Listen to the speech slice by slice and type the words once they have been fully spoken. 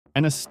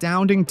An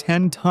astounding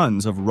 10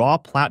 tons of raw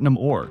platinum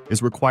ore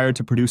is required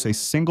to produce a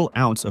single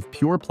ounce of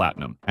pure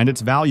platinum, and its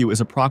value is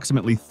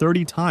approximately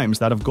 30 times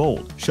that of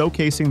gold,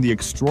 showcasing the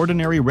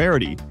extraordinary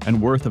rarity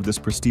and worth of this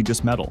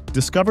prestigious metal.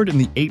 Discovered in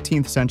the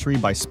 18th century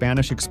by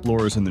Spanish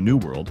explorers in the New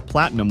World,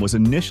 platinum was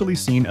initially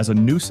seen as a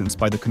nuisance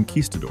by the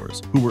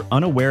conquistadors, who were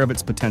unaware of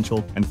its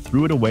potential and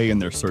threw it away in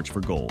their search for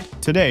gold.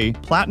 Today,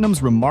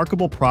 platinum's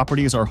remarkable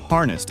properties are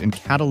harnessed in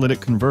catalytic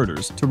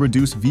converters to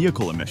reduce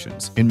vehicle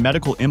emissions, in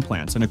medical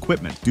implants and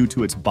equipment due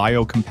to its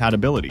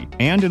biocompatibility,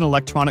 and in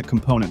electronic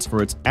components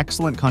for its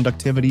excellent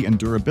conductivity and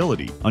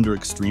durability under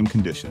extreme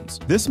conditions.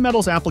 This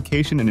metal's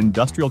application in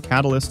industrial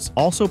catalysts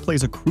also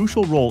plays a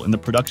crucial role in the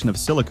production of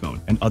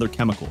silicone and other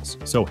chemicals.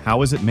 So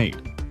how is it made?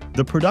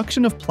 The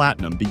production of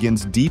platinum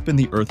begins deep in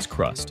the Earth's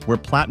crust, where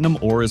platinum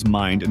ore is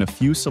mined in a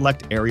few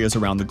select areas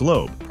around the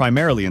globe,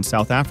 primarily in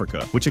South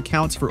Africa, which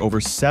accounts for over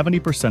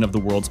 70% of the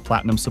world's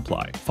platinum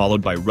supply,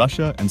 followed by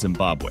Russia and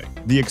Zimbabwe.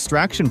 The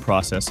extraction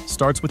process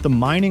starts with the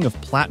mining of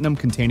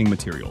platinum-containing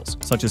materials,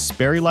 such as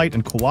sperrylite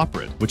and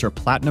cooperate, which are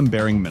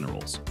platinum-bearing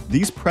minerals.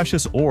 These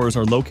precious ores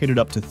are located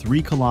up to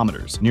 3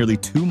 kilometers, nearly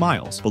 2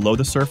 miles, below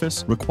the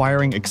surface,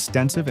 requiring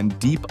extensive and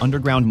deep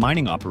underground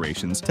mining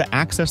operations to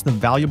access the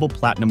valuable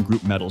platinum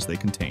group metals they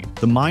contain.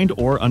 The mined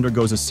ore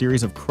undergoes a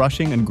series of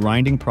crushing and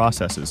grinding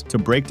processes to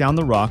break down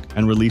the rock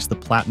and release the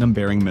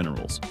platinum-bearing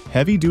minerals.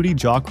 Heavy-duty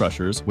jaw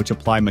crushers, which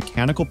apply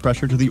mechanical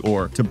pressure to the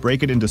ore to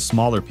break it into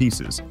smaller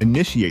pieces,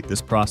 initiate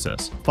this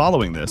process.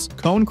 Following this,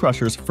 cone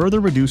crushers further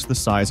reduce the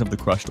size of the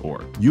crushed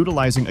ore,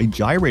 utilizing a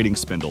gyrating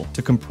spindle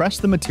to compress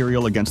the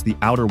material against the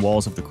outer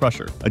walls of the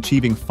crusher,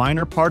 achieving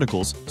finer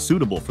particles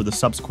suitable for the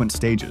subsequent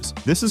stages.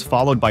 This is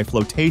followed by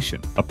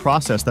flotation, a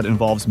process that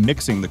involves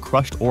mixing the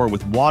crushed ore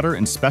with water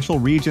in special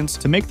regions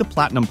to make the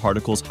platinum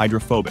particles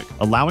hydrophobic,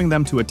 allowing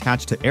them to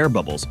attach to air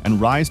bubbles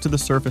and rise to the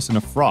surface in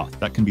a froth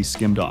that can be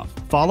skimmed off.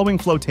 Following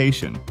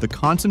flotation, the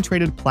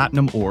concentrated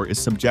platinum ore is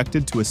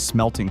subjected to a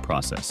smelting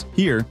process.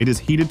 Here, it is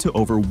heated to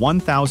over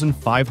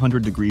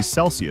 1,500 degrees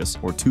Celsius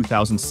or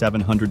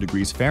 2,700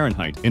 degrees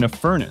Fahrenheit in a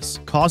furnace,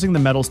 causing the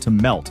metals to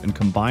melt and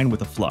combine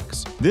with a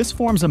flux. This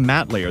forms a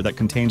matte layer that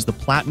contains the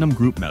platinum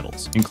group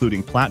metals,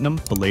 including platinum,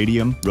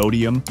 palladium,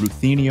 rhodium,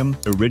 ruthenium,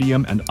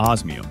 iridium, and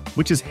osmium,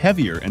 which is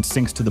heavier and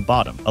sinks to the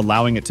bottom,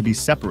 allowing it to be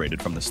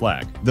separated from the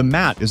slag. The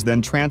matte is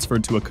then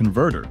transferred to a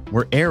converter,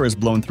 where air is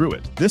blown through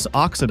it. This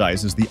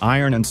oxidizes the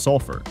iron and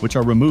sulfur, which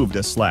are removed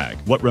as slag.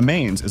 What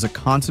remains is a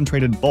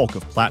concentrated bulk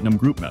of platinum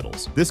group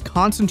metals. This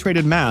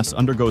concentrated mass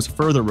undergoes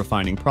further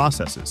refining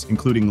processes,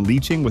 including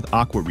leaching with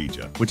aqua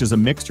regia, which is a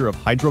mixture of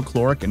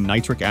hydrochloric and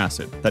nitric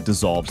acid that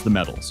dissolves the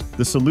metals.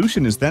 The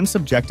solution is then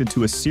subjected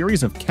to a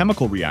series of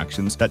chemical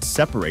reactions that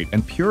separate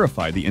and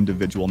purify the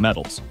individual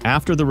metals.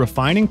 After the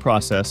refining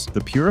process,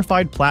 the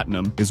purified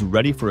platinum is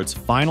ready for its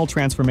final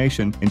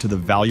transformation into the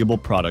valuable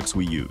products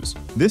we use.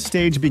 This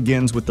stage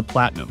begins with the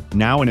platinum,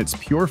 now in its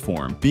pure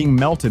form, being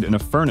melted in a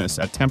furnace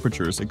at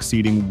temperatures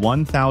exceeding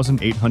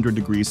 1,800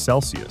 degrees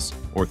Celsius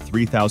or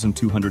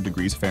 3,200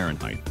 degrees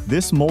Fahrenheit.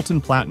 This molten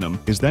platinum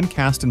is then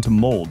cast into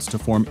molds to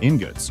form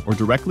ingots or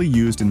directly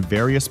used in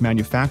various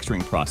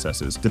manufacturing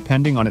processes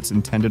depending on its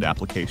intended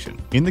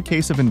application. In the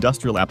case of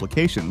industrial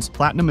applications,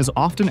 platinum is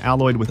often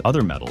alloyed with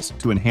other metals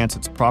to enhance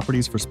its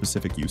properties for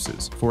specific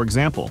uses. For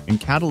example, in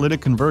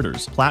catalytic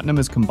converters, platinum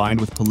is combined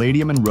with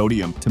palladium and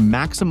rhodium to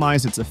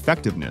maximize its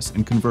effectiveness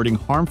in converting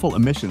harmful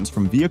emissions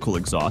from vehicle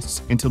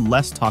exhausts into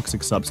less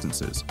toxic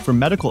substances. For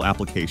medical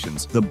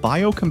applications, the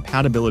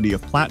biocompatibility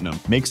of platinum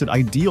makes it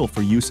ideal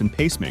for use in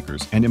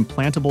pacemakers and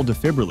implantable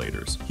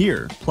defibrillators.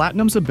 Here,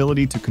 platinum's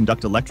ability to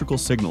conduct electrical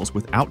signals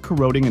without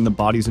corroding in the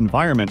body's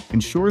environment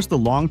ensures the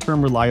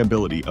long-term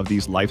reliability of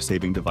these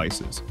life-saving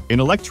devices. In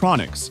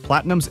electronics,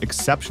 platinum's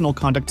exceptional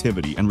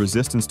conductivity and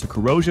resistance to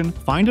corrosion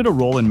find it a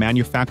role in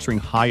manufacturing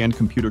high-end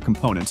computer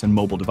components and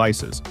mobile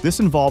devices. This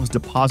involves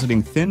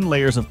depositing thin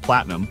layers of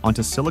platinum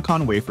onto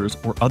silicon wafers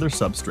or other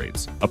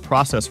substrates, a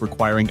process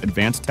requiring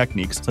advanced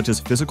techniques such as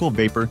physical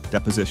vapor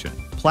deposition.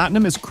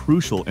 Platinum is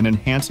crucial in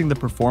enhancing the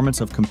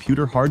performance of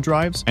computer hard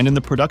drives and in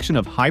the production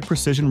of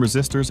high-precision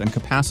resistors and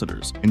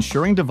capacitors,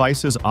 ensuring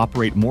devices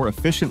operate more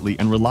efficiently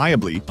and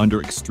reliably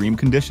under extreme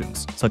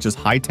conditions, such as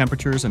high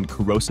temperatures and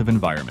corrosive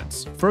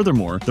environments.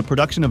 Furthermore, the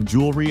production of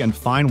jewelry and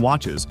fine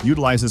watches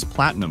utilizes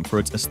platinum for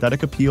its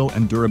aesthetic appeal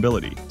and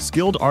durability.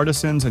 Skilled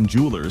artisans and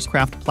jewelers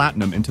craft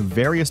platinum into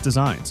various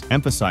designs,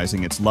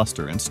 emphasizing its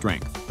luster and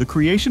strength. The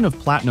creation of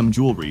platinum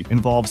jewelry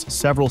involves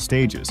several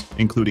stages,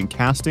 including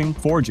casting,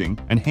 forging,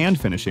 and hand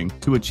finishing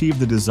to achieve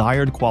the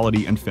desired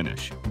quality and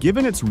finish.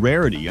 Given its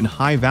rarity and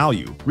high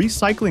value,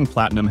 recycling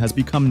platinum has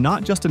become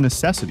not just a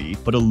necessity,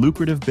 but a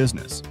lucrative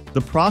business. The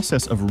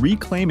process of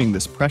reclaiming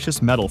this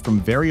precious metal from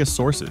various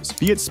sources,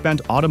 be it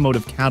spent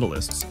automotive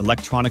catalysts,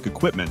 electronic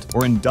equipment,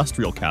 or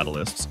industrial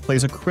catalysts,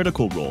 plays a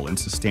critical role in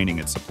sustaining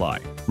its supply.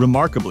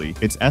 Remarkably,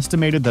 it's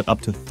estimated that up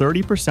to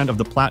 30% of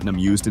the platinum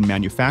used in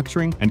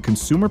manufacturing and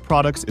consumer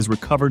products is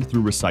recovered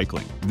through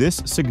recycling.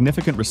 This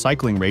significant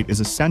recycling rate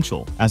is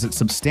essential as it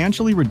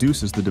substantially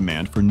reduces the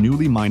demand for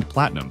newly mined refined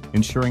platinum,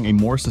 ensuring a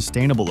more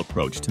sustainable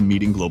approach to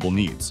meeting global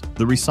needs.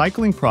 The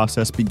recycling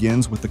process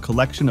begins with the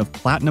collection of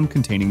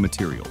platinum-containing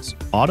materials.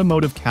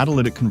 Automotive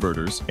catalytic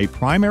converters, a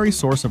primary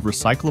source of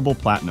recyclable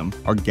platinum,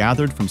 are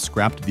gathered from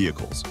scrapped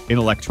vehicles. In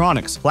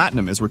electronics,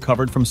 platinum is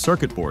recovered from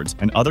circuit boards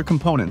and other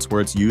components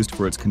where it's used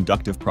for its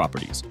conductive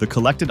properties. The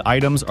collected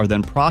items are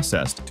then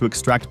processed to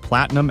extract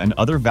platinum and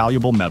other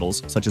valuable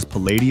metals such as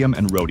palladium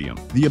and rhodium.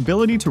 The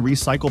ability to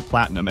recycle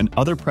platinum and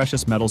other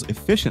precious metals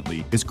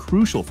efficiently is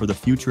crucial for the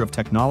future of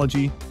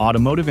technology,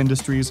 automotive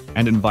industries,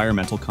 and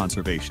environmental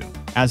conservation.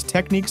 As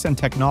techniques and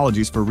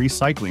technologies for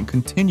recycling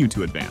continue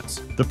to advance,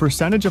 the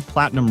percentage of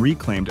platinum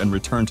reclaimed and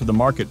returned to the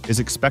market is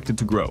expected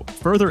to grow,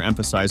 further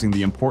emphasizing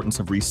the importance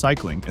of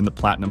recycling in the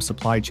platinum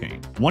supply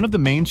chain. One of the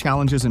main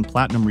challenges in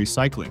platinum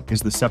recycling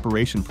is the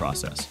separation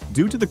process.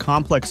 Due to the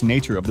complex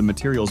nature of the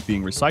materials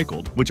being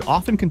recycled, which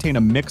often contain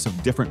a mix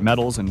of different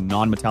metals and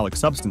non-metallic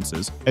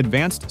substances,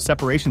 advanced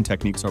separation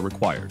techniques are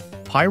required.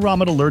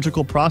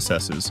 Pyrometallurgical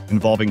processes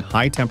involving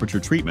high-temperature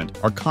treatment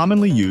are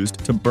commonly used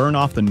to burn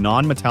off the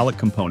non-metallic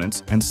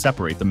components and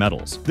separate the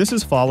metals. This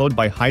is followed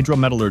by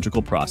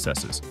hydrometallurgical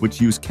processes,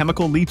 which use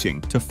chemical leaching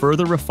to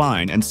further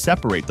refine and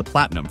separate the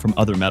platinum from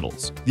other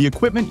metals. The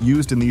equipment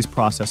used in these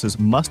processes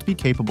must be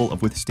capable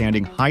of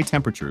withstanding high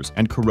temperatures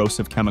and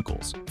corrosive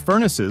chemicals.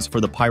 Furnaces for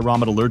the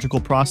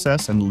pyrometallurgical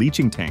process and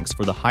leaching tanks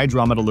for the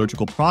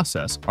hydrometallurgical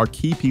process are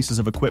key pieces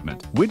of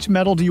equipment. Which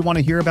metal do you want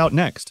to hear about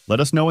next? Let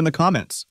us know in the comments.